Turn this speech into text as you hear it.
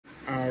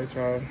Alright,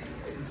 y'all.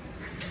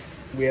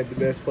 We at the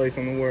best place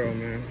in the world,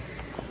 man.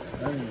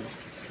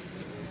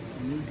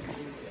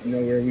 You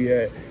know where we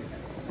at.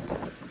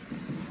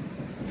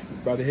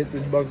 About to hit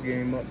this Bucks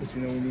game up, but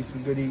you know we need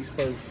some good eats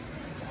first.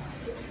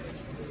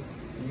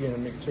 You gonna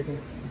make chicken?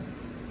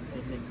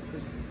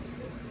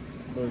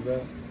 What is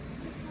that?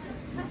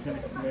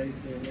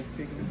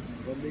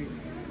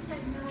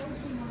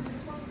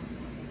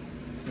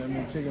 That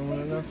make chicken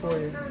one enough for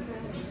you?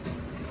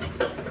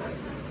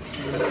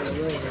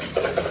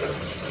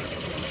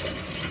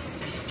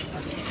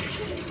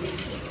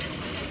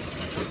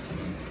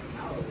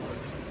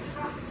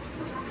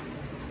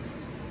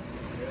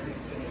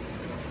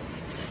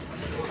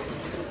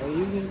 Are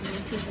you getting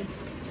some chicken?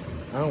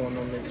 I don't want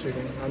no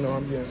McChicken. I know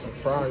I'm getting some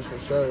fries for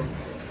sure.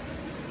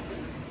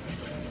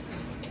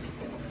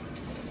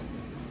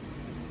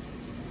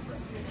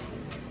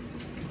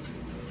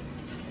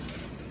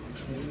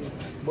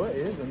 What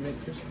is a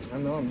McChicken? I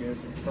know I'm getting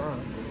some fries.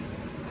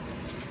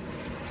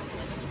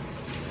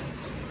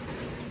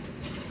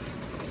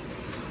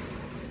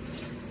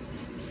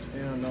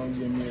 And I know I'm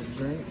getting me a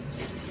drink.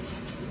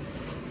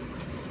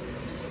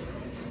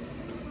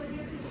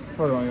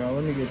 Hold on, y'all.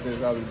 Let me get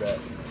this. I'll be back.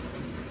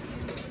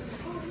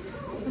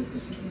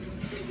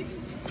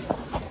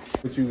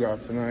 What you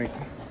got tonight?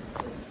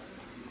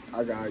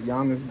 I got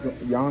Giannis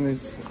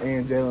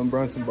and Jalen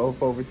Brunson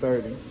both over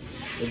 30.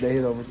 If they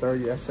hit over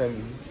 30, that's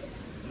 70.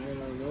 I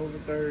got over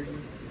 30.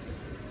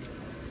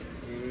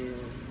 And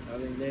I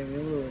think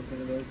Damian Lillard's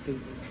gonna go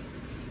stupid.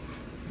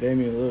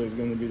 Damian Lillard's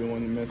gonna be the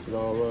one to mess it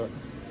all up.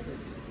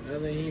 I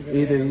think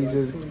Either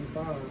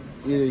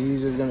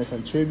he's just gonna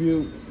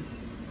contribute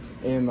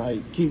and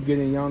like keep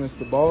getting Giannis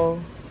the ball,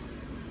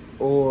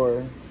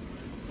 or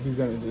he's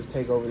gonna just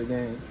take over the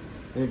game.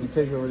 And if he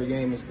takes over the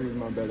game, it screws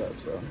my bet up.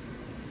 So.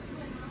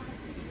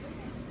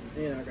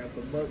 And I got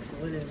the Bucks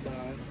winning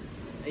by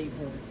 8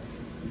 points.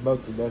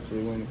 Bucks are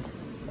definitely winning.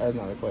 That's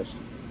not a question.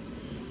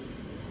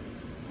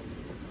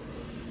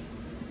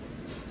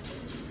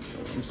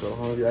 I'm so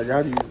hungry. I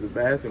gotta use the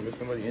bathroom. There's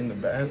somebody in the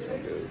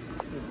bathroom, dude.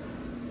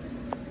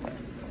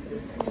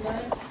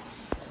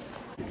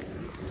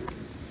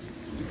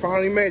 We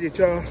finally made it,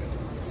 y'all.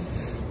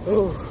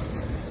 Oh,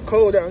 it's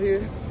cold out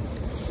here.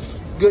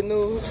 Good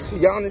news,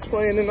 Giannis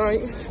playing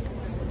tonight.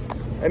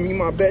 I mean,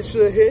 my bet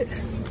should hit.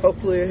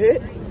 Hopefully it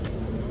hit.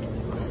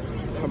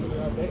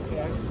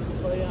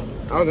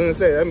 I was gonna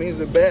say, that means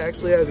the bet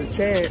actually has a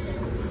chance.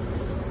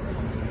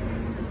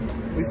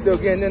 We still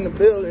getting in the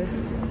building.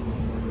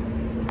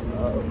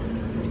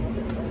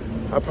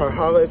 I'll probably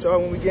holler at y'all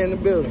when we get in the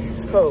building.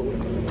 It's cold.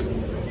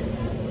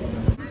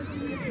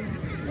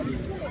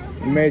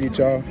 We made it,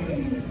 y'all.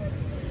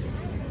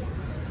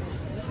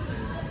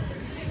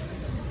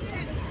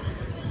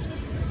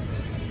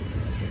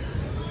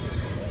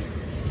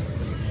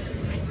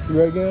 You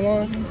ready to get in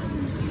line?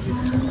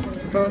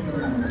 Huh?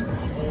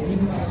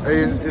 Hey,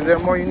 is there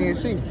more you need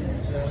to see?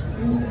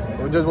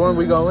 Or just when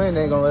we go in,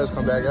 they ain't gonna let us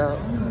come back out.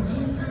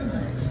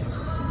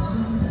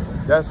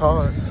 That's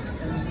hard.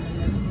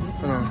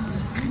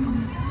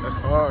 That's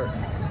hard.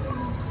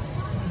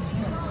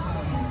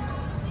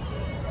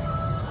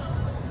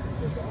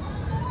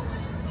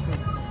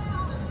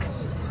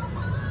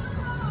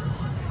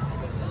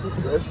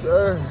 Yes,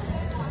 sir.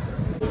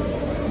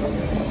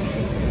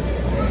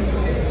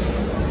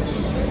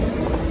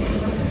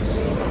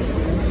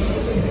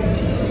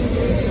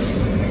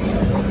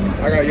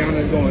 I got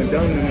Giannis going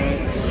dumb tonight.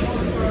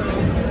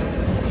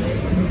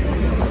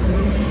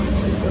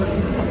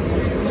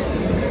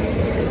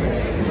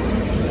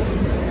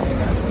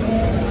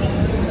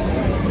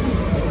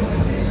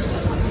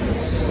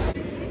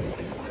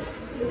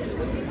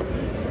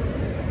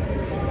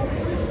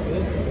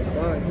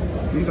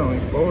 He's only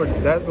 40.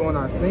 That's the one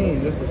I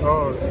seen. This is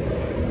hard.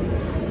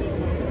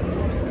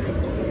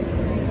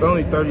 It's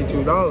only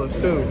 $32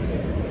 too.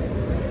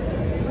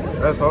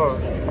 That's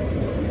hard.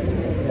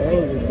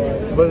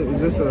 But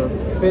is this a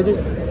fitted?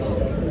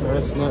 No,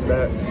 that's not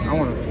bad. I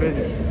want a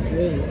fitted.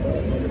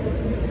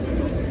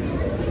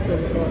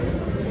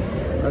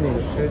 I need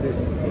a fitted.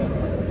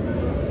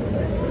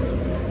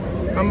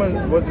 How much?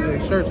 What do the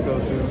shirts go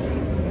to?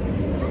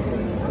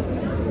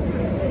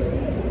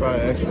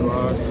 Probably extra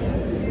large.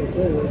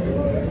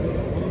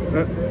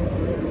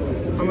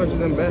 How much is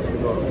them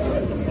basketball?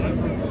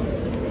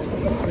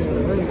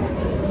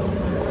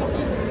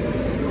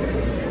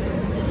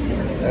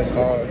 That's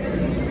hard.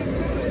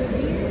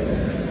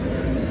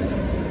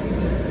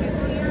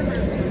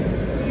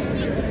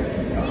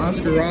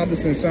 Oscar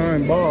Robertson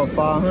signed ball,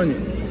 500.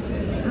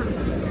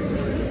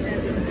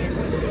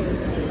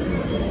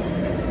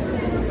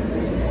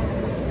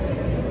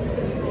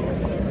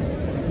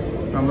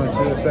 How much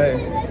did it say?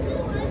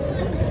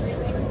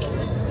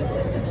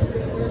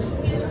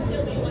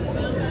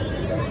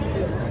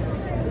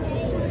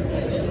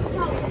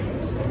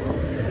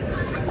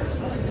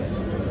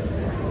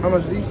 How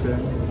much did he say?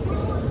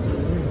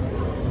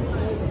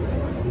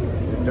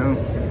 Don't.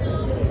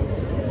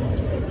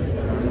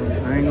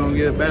 I ain't gonna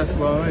get a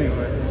basketball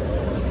anyway.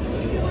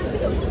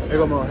 There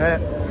go more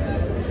hats.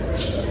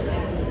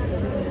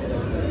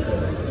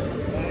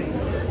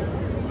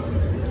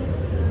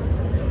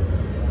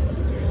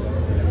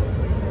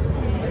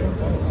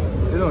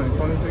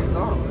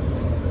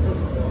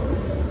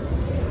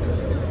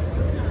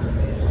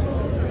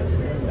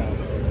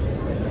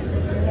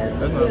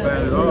 That's not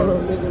bad at all.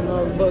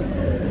 Bucks.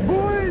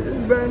 Boy, this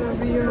better not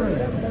be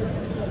honest.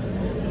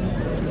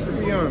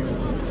 Be honest.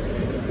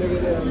 Look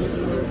at that,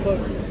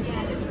 $50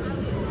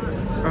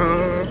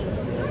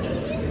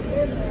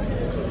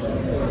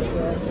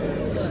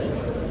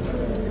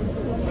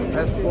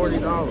 That's $40.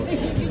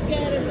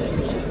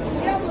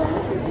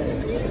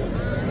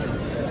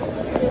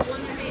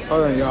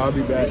 Hold on, y'all. I'll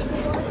be back.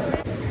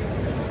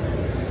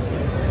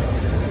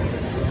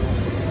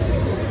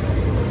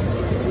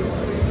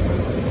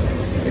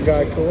 They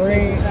got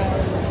Kareem.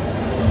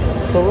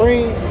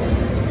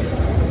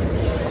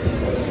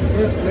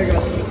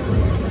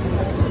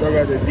 They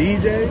got the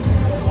DJ.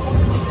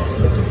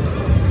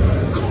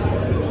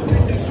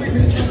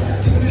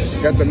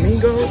 Got the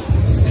Mingo.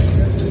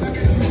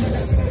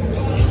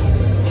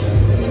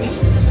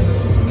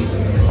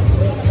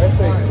 That's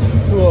like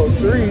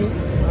 203.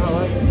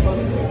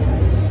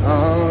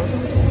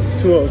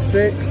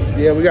 206.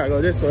 Yeah, we gotta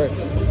go this way.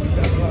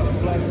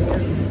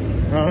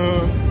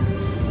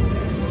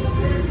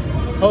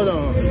 Hold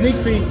on. Sneak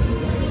peek.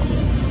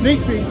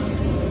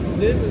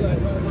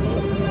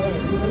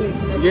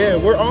 Yeah,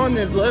 we're on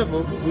this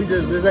level.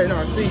 This ain't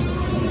our seat.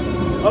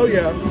 Oh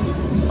yeah.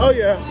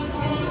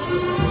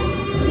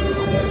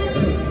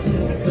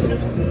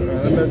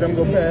 Alright, let them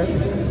go past.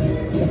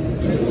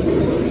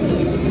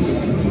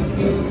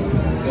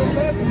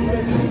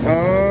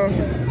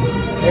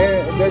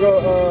 And there go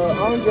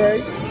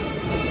Andre.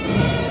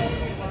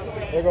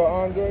 There go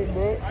Andre,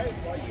 bro.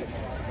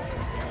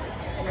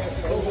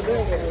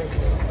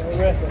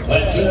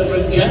 Let's hear it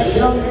for Jack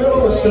Young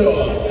Middle School.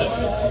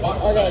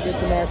 I gotta get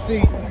to my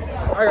seat.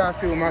 I gotta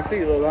see what my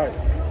seat look like.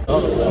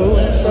 All the food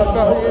and stuff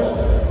out here.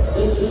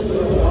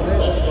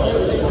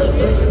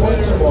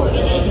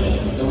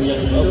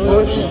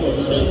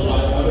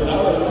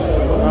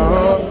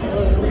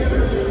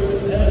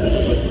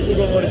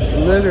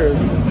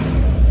 Literally.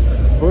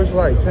 Bush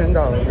like $10.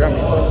 Got me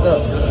fucked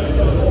up.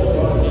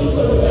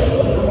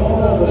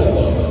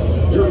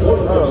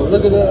 Oh,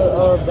 look at the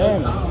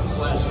banner.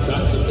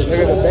 Look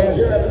at the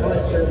banner.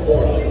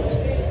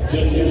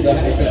 Just use the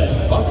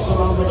hashtag Bucks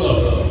Around the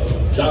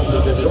Globe.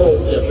 Johnson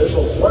controls the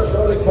official smart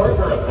voting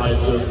partner of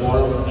Fiserv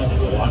Forum and the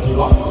Milwaukee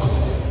Bucks.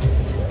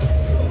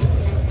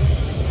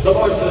 The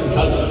Bucks and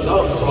Cousin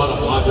Subs want to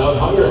block out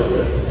hunger.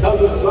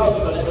 Cousin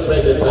Subs and its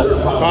rated better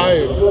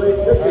foundation awarding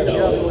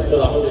 $50 to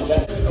the Hunger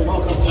Check.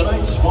 Welcome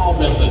tonight's small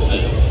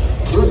businesses.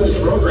 Through this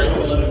program,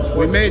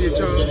 we made it,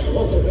 y'all.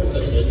 Local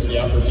businesses the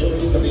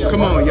opportunity to be a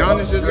come on,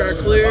 Giannis just got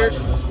cleared.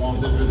 Small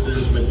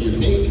businesses with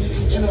unique,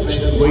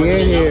 innovative we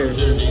in here.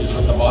 Opportunities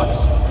with the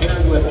Bucks,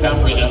 paired with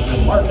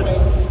comprehensive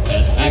marketing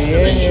and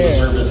activation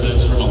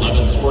services from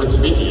 11 Sports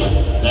Media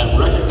that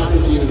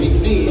recognize the unique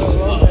needs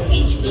of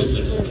each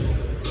business.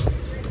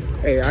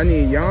 Hey, I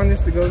need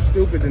Giannis to go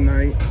stupid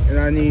tonight, and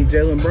I need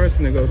Jalen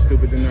Brunson to go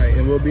stupid tonight,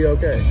 and we'll be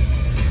okay.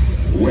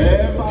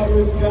 Where by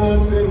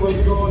Wisconsin,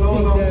 what's going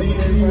on? I'm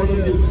DC, one of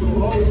the two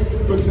hosts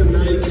for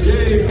tonight's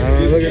game.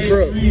 It's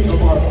game 3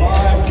 of our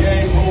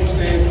 5-game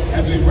homestand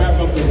as we wrap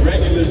up the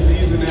regular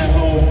season at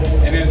home.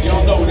 And as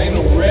y'all know, it ain't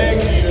a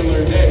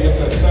regular day.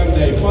 It's a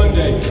Sunday fun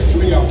day. So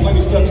we got plenty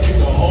of stuff to keep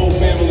the whole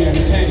family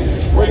entertained.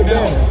 Right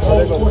now,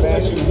 home score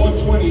section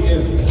 120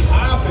 is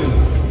popping.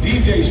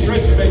 DJ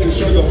Stretch is making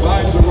sure the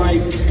vibes are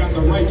right. Got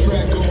the right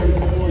track going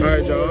forward. All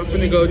right, y'all. I'm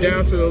finna go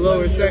down to the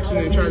lower section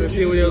and try to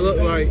see what it look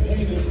like.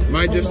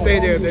 Might just stay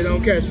there if they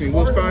don't catch me.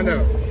 We'll find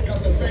out.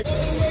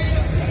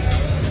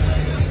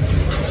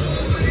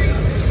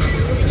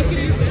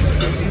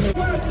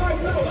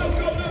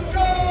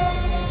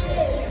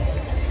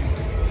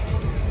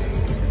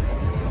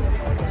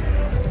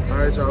 All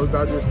right, y'all. We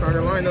about to start the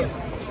lineup.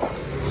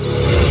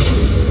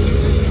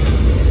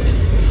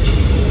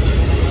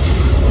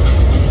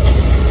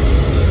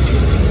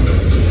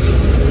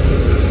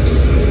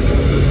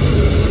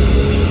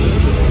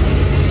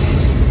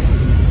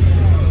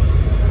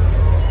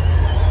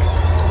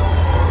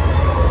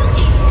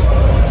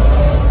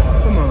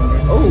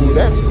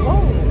 That's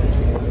cold.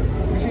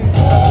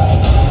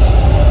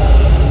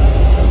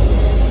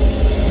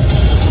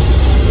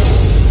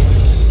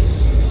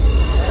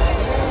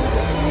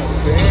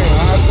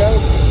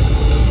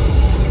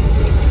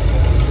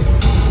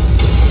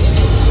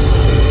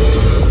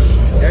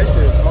 That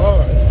shit's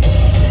hard.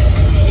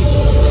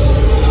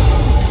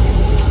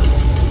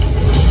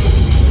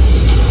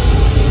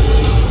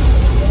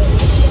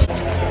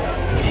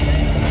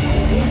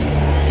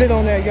 Sit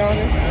on that,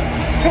 Giannis.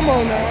 Come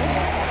on now.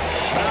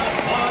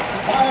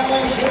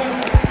 Sit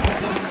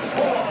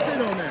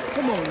on that.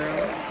 Come on now.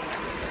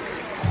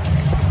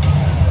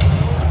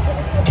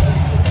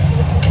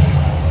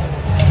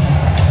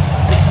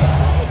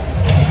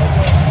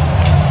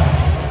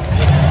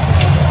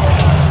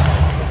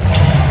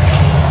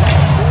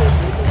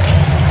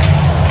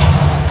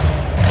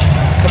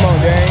 Come on,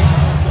 Dane.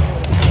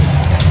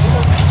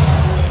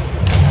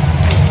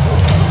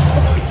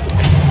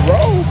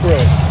 Roll, bro.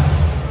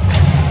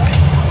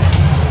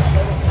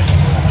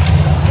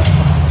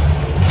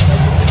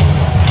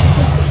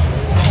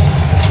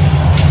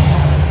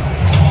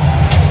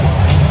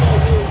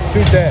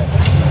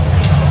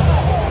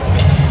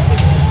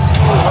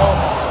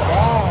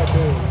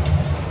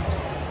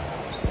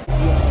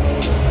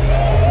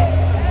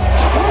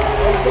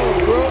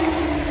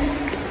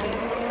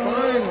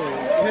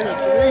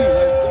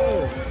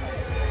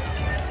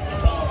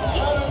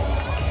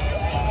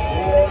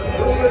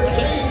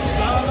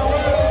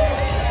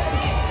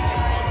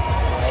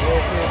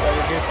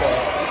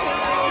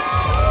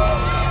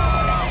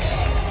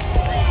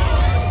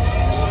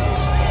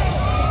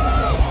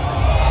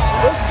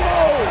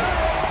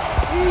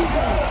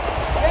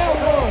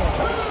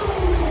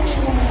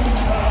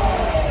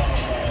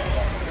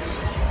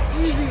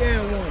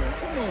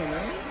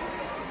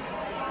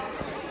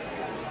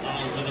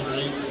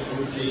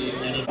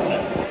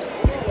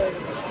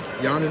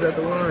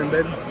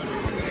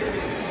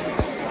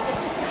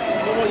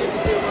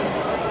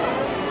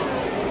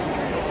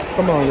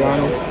 Come on,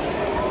 Giannis.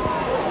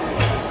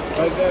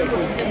 Like that,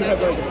 because you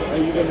have like, are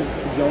you going to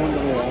join the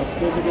roster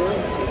to do it?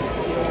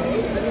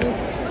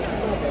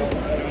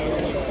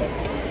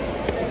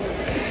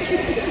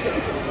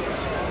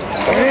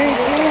 Thank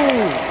you.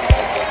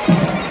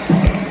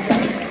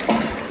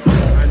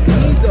 I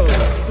need those.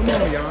 Come on,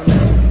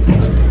 Giannis.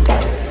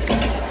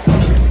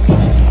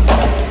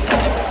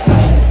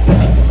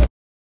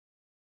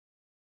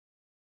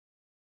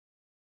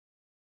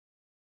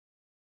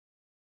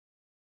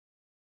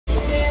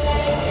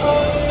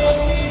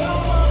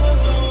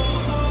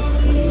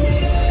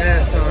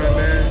 Halftime,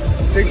 man.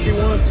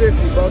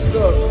 61-50, Bucks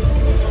up.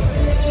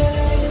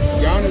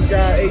 Giannis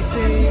got 18.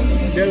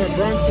 Jalen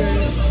Brunson.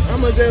 How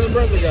much Jalen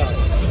Brunson got?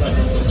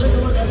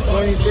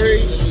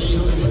 23.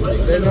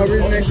 There's no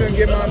reason they shouldn't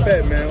get my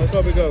bet, man. Let's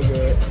hope it goes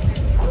good.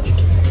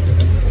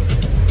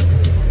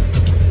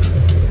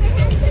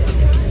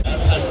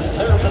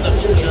 Prepare for the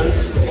future.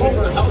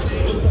 Over health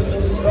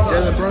businesses.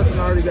 Jalen Brunson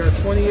already got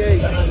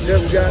 28.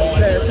 Just got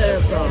past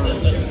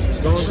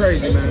halftime. Going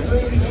crazy, man.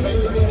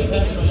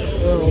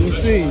 Oh, let me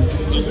see.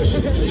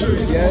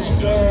 Yes,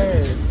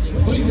 sir.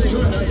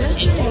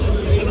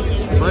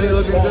 Money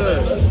looking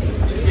good.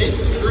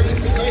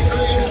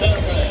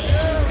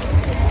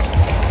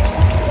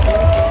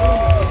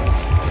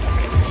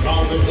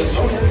 Small business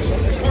owners,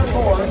 prepare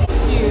for.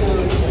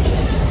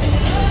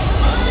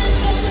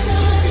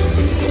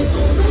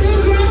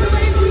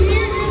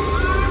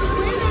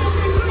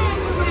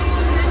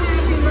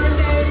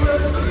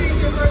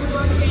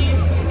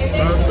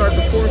 I'll start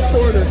the fourth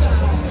quarter.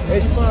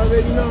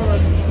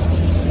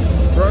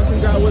 85-89. Brunson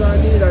got what I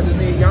need. I just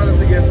need Giannis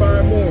to get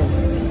 5 more.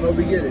 So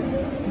we get it.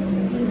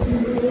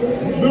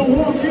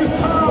 Milwaukee, it's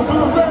time for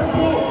the Red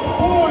Bull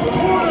fourth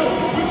quarter,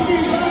 which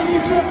means I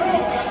need your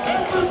help.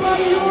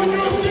 Everybody on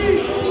your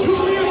feet. Do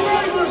me a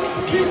favor.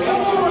 Keep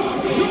on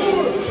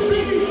your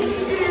feet.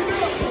 Stand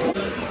up.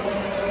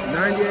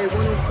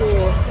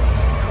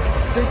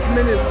 98-104. 6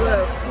 minutes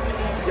left.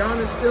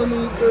 Giannis still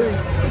needs 3.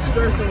 I'm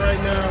stressing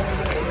right now.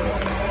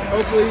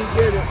 Hopefully he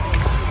get it.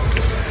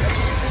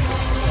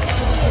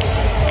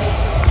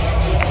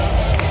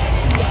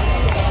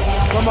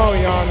 Come on,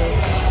 Giannis.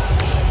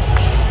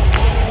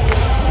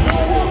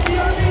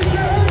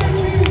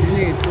 You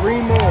need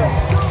 3 more.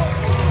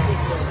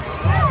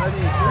 I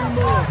need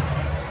 3 more.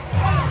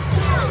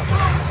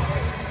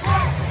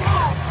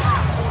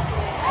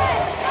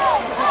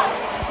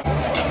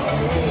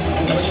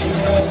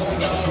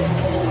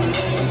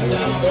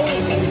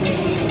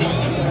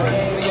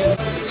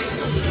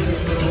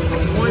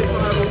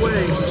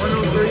 Away,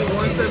 103,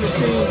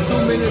 117,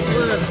 2 minutes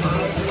left.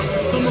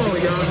 Come on,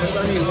 Giannis. I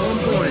need 1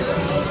 point.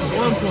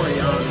 1 point,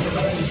 Giannis.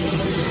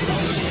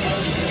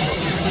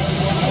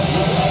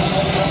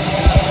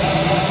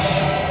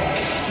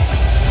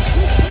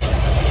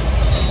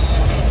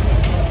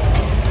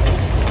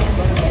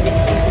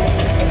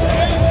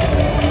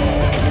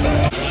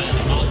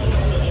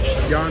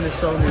 Giannis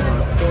sold me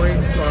my .5.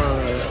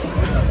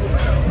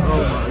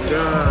 Oh my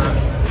God.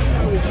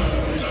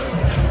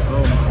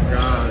 Oh my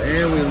God.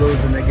 And we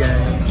losing the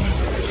game.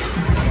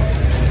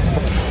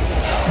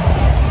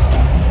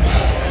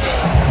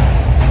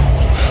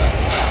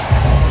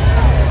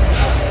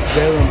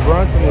 Jalen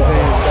Brunson is in his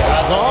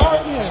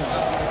garden.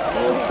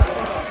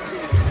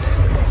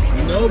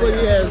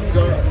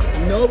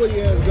 Nobody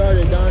has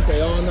guarded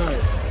Dante all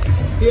night.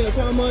 He has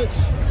how much?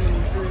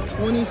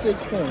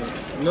 26 points.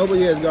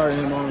 Nobody has guarded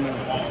him all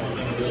night.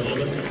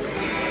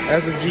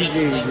 That's a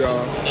GG,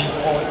 y'all.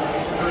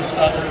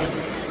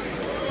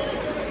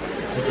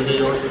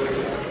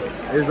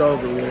 It's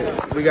over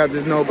with. We got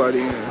this nobody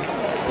in.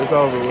 It's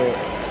over with.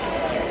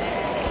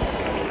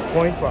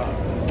 .5.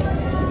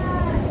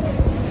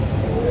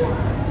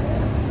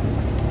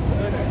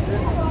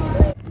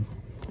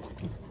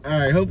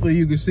 Alright, hopefully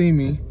you can see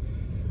me.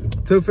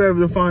 Took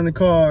forever to find the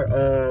car.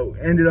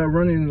 Ended up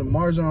running the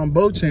Marjan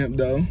Beauchamp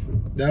though.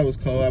 That was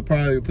cool. I'll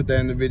probably put that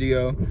in the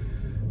video.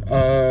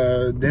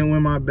 Didn't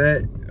win my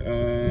bet.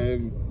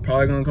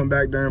 Probably gonna come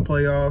back during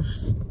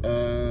playoffs.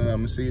 I'm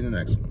gonna see you in the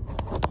next one.